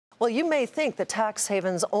Well, you may think that tax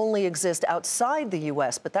havens only exist outside the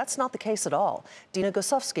U.S., but that's not the case at all. Dina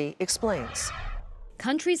Gusovsky explains.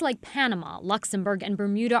 Countries like Panama, Luxembourg, and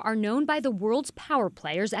Bermuda are known by the world's power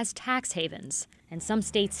players as tax havens. And some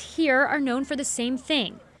states here are known for the same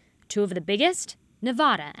thing. Two of the biggest,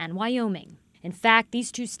 Nevada and Wyoming. In fact,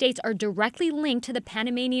 these two states are directly linked to the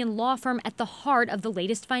Panamanian law firm at the heart of the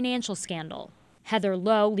latest financial scandal. Heather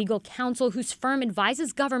Lowe, legal counsel whose firm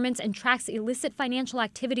advises governments and tracks illicit financial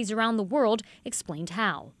activities around the world, explained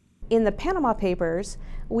how. In the Panama Papers,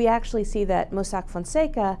 we actually see that Mossack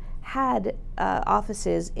Fonseca had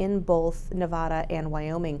offices in both Nevada and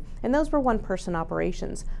Wyoming, and those were one-person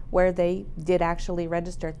operations where they did actually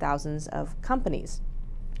register thousands of companies.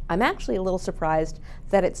 I'm actually a little surprised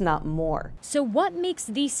that it's not more. So what makes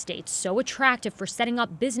these states so attractive for setting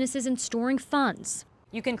up businesses and storing funds?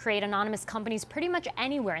 You can create anonymous companies pretty much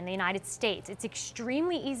anywhere in the United States. It's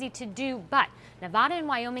extremely easy to do, but Nevada and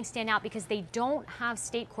Wyoming stand out because they don't have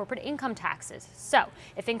state corporate income taxes. So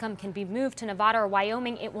if income can be moved to Nevada or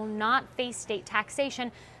Wyoming, it will not face state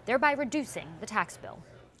taxation, thereby reducing the tax bill.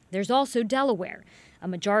 There's also Delaware. A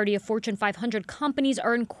majority of Fortune 500 companies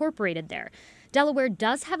are incorporated there. Delaware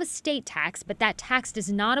does have a state tax, but that tax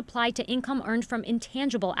does not apply to income earned from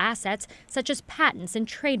intangible assets such as patents and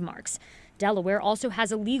trademarks. Delaware also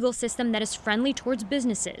has a legal system that is friendly towards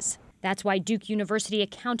businesses. That's why Duke University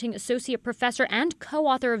accounting associate professor and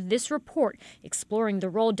co-author of this report, exploring the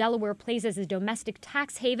role Delaware plays as a domestic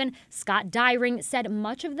tax haven, Scott Dyring, said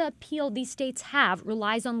much of the appeal these states have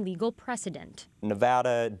relies on legal precedent.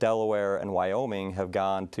 Nevada, Delaware, and Wyoming have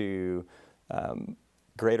gone to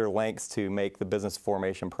greater lengths to make the business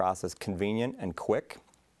formation process convenient and quick.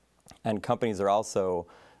 And companies are also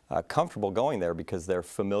comfortable going there because they're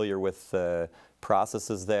familiar with the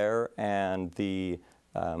processes there, and the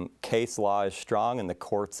case law is strong and the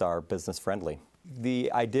courts are business friendly.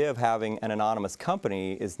 The idea of having an anonymous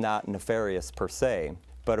company is not nefarious per se,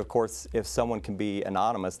 but of course if someone can be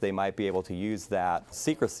anonymous, they might be able to use that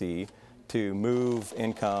secrecy to move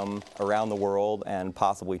income around the world and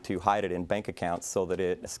possibly to hide it in bank accounts so that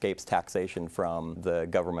it escapes taxation from the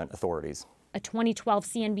government authorities. A 2012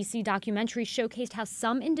 CNBC documentary showcased how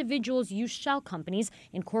some individuals use shell companies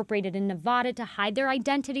incorporated in Nevada to hide their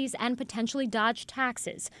identities and potentially dodge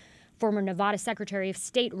taxes. Former Nevada Secretary of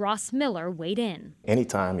State Ross Miller weighed in.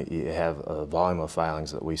 Anytime you have a volume of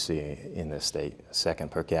filings that we see in this state,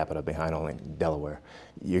 second per capita behind only Delaware,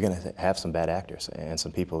 you're going to have some bad actors and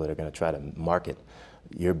some people that are going to try to market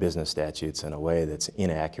your business statutes in a way that's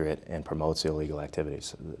inaccurate and promotes illegal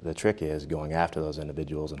activities. The trick is going after those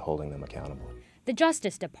individuals and holding them accountable. The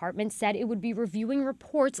Justice Department said it would be reviewing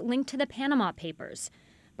reports linked to the Panama Papers.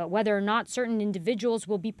 But whether or not certain individuals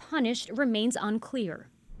will be punished remains unclear.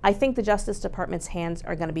 I think the Justice Department's hands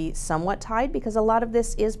are going to be somewhat tied because a lot of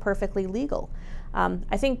this is perfectly legal.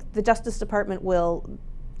 I think the Justice Department will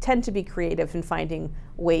tend to be creative in finding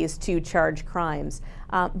ways to charge crimes.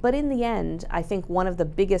 But in the end, I think one of the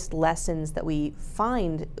biggest lessons that we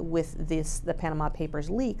find with the Panama Papers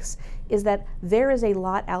leaks is that there is a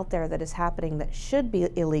lot out there that is happening that should be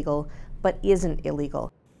illegal but isn't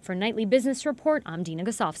illegal. For Nightly Business Report, I'm Dina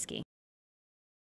Gusovsky.